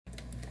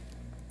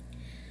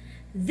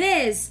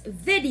This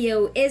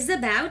video is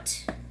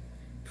about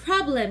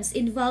problems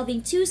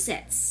involving two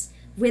sets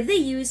with the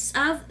use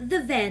of the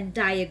Venn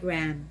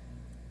diagram.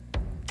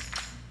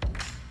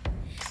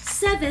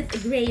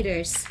 7th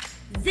graders,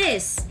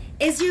 this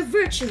is your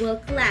virtual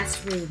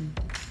classroom.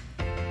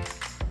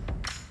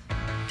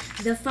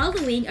 The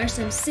following are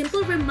some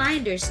simple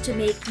reminders to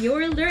make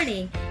your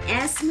learning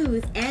as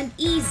smooth and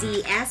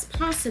easy as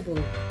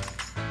possible.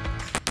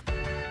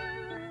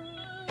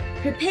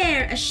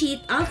 Prepare a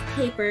sheet of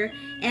paper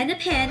and a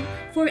pen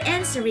for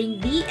answering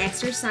the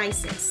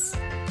exercises.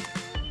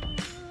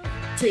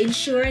 To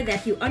ensure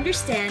that you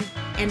understand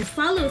and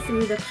follow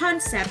through the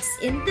concepts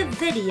in the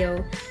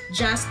video,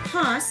 just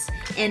pause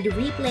and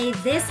replay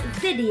this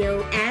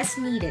video as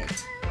needed.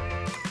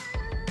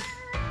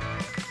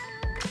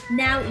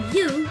 Now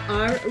you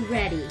are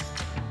ready.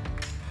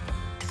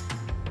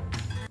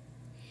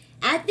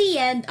 At the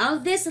end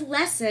of this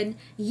lesson,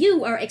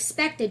 you are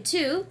expected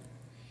to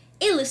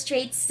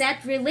illustrate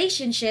set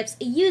relationships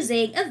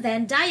using a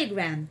Venn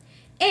diagram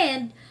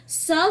and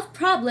solve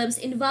problems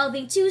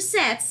involving two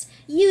sets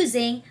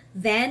using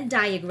Venn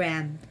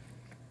diagram.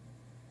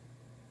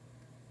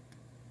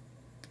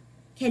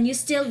 Can you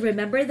still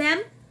remember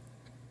them?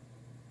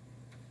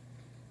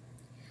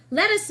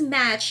 Let us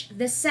match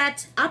the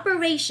set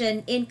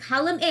operation in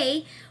column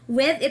A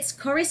with its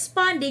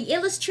corresponding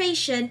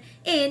illustration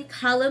in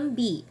column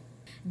B.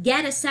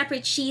 Get a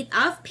separate sheet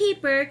of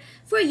paper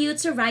for you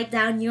to write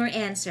down your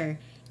answer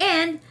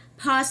and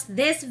pause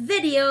this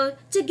video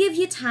to give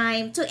you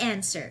time to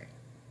answer.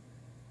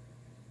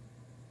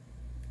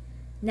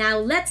 Now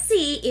let's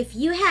see if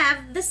you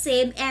have the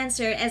same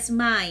answer as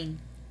mine.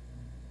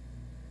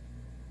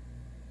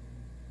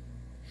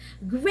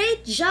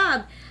 Great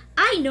job!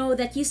 I know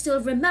that you still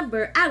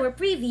remember our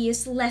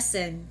previous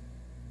lesson.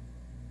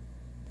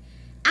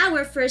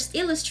 Our first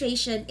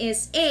illustration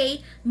is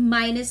A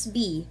minus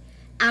B.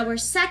 Our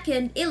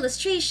second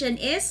illustration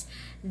is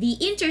the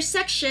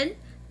intersection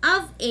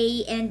of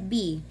A and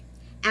B.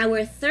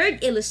 Our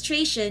third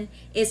illustration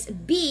is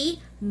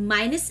B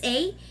minus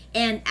A,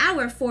 and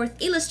our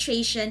fourth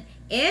illustration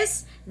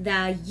is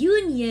the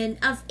union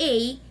of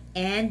A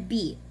and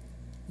B.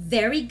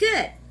 Very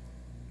good!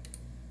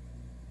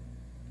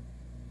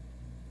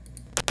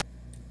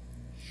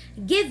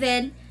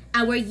 Given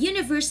our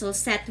universal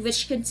set,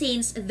 which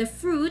contains the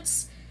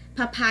fruits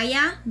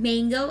papaya,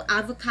 mango,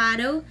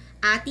 avocado,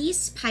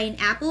 atis,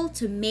 pineapple,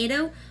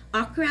 tomato,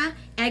 okra,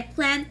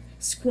 eggplant,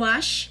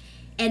 squash,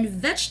 and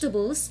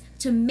vegetables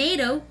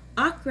tomato,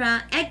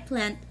 okra,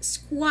 eggplant,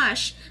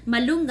 squash,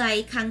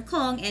 malunggay,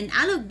 kangkong, and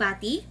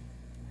alugbati,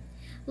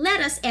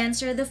 let us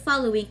answer the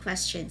following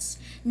questions.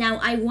 Now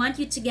I want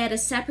you to get a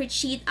separate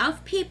sheet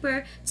of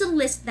paper to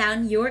list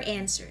down your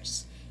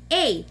answers.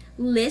 A.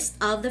 List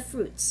all the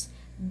fruits.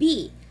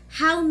 B.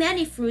 How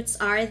many fruits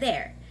are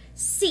there?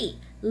 C.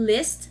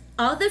 List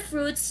all the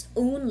fruits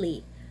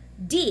only.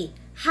 D.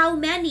 How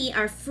many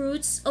are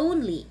fruits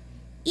only?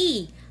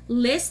 E.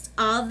 List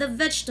all the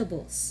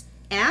vegetables.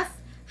 F.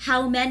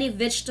 How many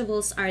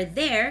vegetables are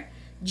there?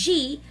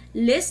 G.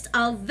 List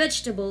all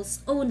vegetables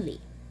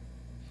only.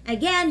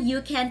 Again,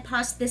 you can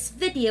pause this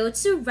video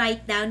to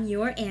write down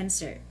your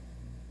answer.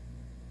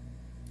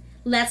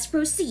 Let's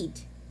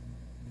proceed.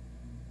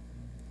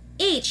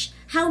 H.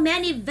 How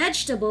many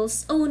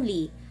vegetables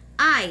only?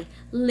 I.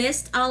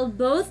 List all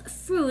both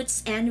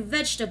fruits and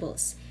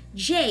vegetables.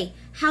 J.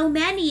 How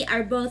many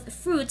are both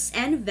fruits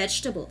and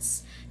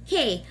vegetables?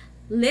 K.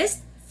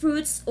 List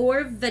fruits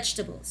or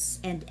vegetables.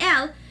 And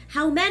L.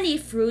 How many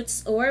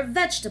fruits or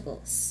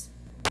vegetables?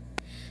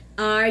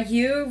 Are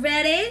you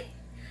ready?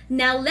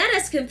 Now let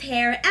us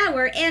compare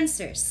our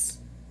answers.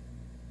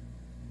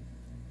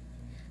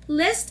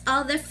 List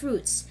all the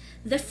fruits.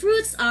 The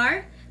fruits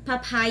are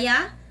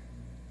papaya,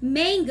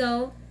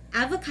 mango,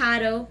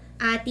 avocado,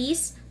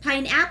 atis,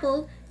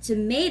 pineapple,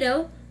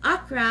 tomato,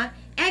 okra,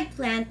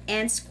 eggplant,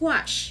 and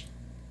squash.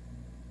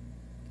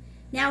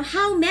 Now,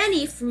 how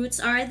many fruits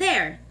are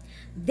there?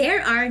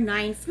 There are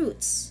 9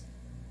 fruits.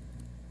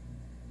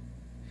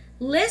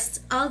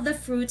 List all the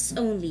fruits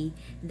only.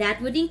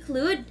 That would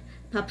include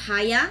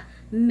papaya,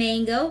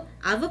 mango,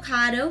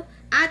 avocado,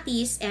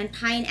 atis, and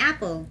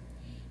pineapple.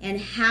 And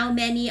how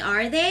many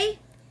are they?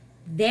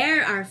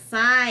 There are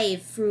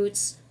 5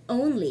 fruits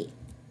only.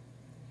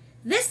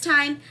 This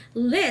time,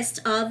 list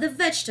all the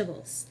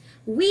vegetables.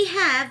 We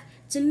have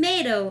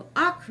tomato,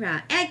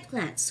 okra,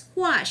 eggplant,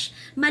 squash,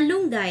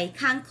 malunggay,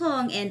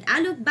 kangkong, and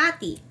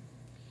alugbati.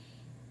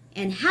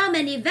 And how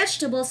many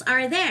vegetables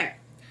are there?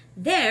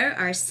 There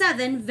are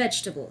 7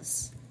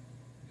 vegetables.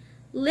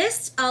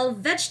 List all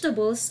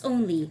vegetables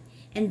only,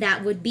 and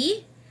that would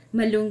be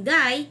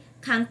malunggay,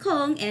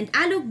 kangkong, and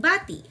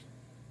alugbati.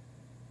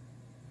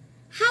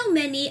 How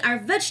many are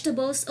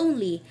vegetables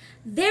only?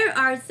 There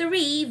are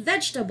 3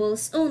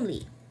 vegetables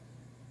only.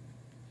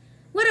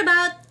 What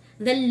about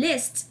the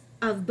list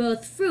of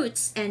both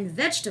fruits and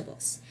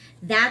vegetables?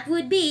 That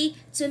would be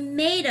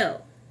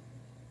tomato,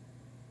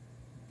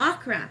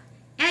 okra,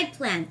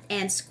 eggplant,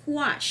 and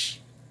squash.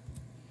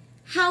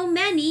 How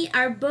many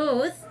are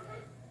both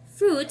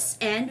fruits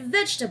and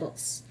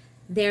vegetables.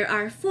 There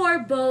are 4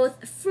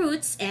 both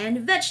fruits and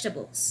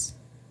vegetables.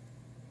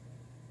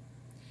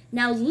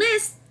 Now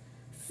list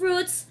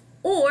fruits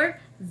or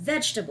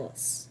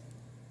vegetables.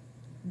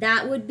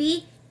 That would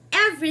be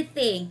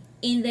everything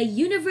in the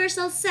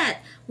universal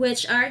set,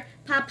 which are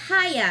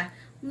papaya,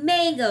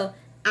 mango,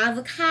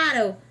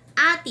 avocado,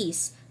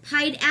 atis,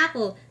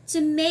 pineapple,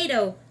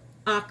 tomato,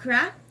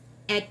 okra,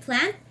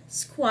 eggplant,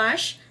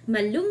 squash,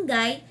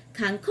 malunggay,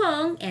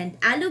 kangkong, and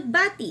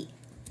alugbati.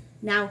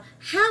 Now,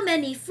 how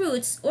many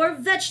fruits or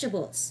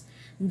vegetables?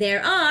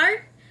 There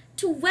are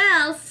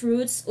 12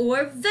 fruits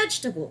or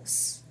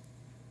vegetables.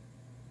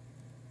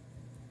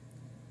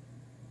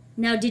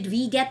 Now, did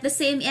we get the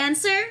same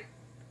answer?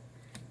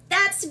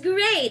 That's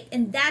great,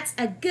 and that's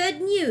a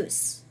good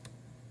news.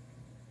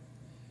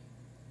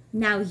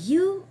 Now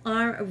you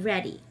are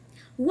ready.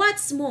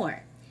 What's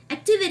more?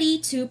 Activity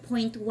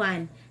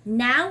 2.1.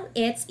 Now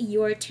it's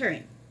your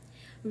turn.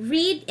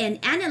 Read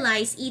and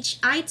analyze each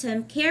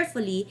item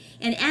carefully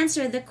and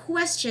answer the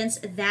questions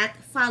that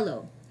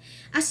follow.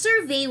 A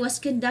survey was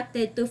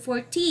conducted to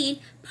 14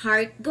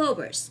 park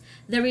goers.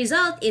 The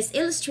result is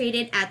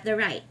illustrated at the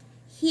right,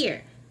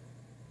 here.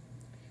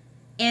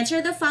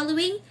 Answer the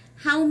following.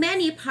 How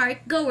many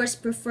park goers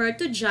prefer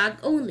to jog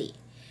only?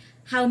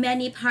 How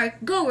many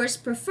park goers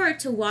prefer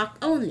to walk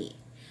only?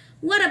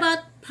 What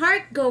about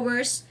park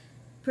goers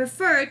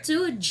prefer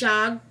to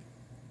jog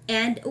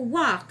and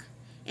walk?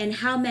 And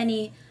how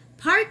many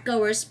park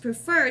goers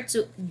prefer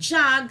to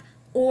jog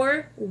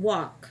or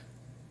walk?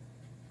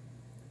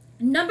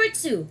 Number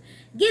 2,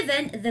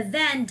 given the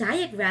Venn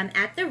diagram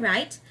at the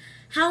right,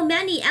 how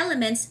many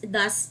elements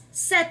does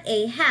set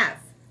A have?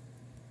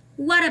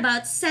 What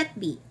about set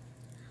B?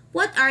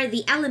 What are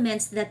the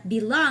elements that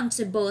belong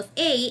to both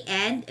A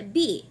and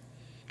B?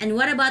 And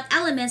what about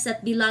elements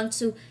that belong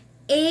to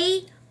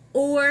A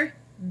or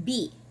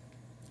B?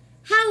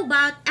 How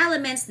about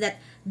elements that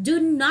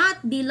do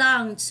not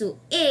belong to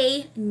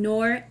A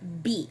nor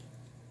B?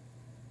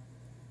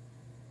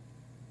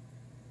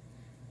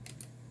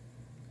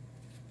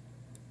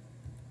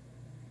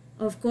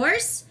 Of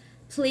course,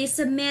 please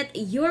submit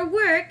your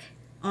work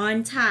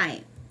on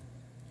time.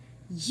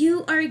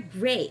 You are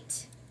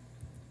great.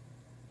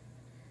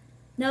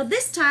 Now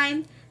this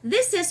time,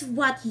 this is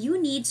what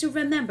you need to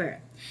remember,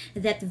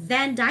 that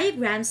Venn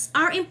diagrams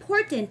are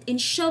important in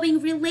showing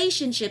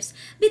relationships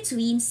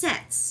between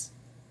sets.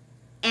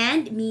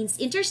 And means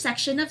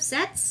intersection of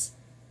sets,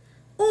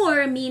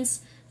 or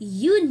means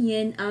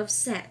union of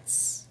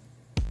sets.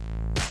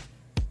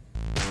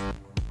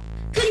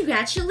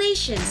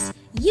 Congratulations!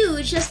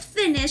 You just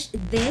finished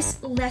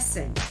this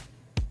lesson.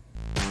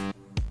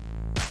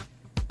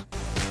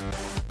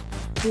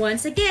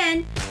 Once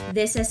again,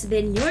 this has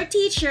been your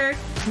teacher,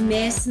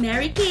 Miss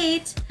Mary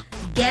Kate.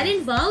 Get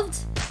involved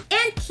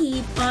and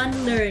keep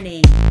on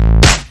learning.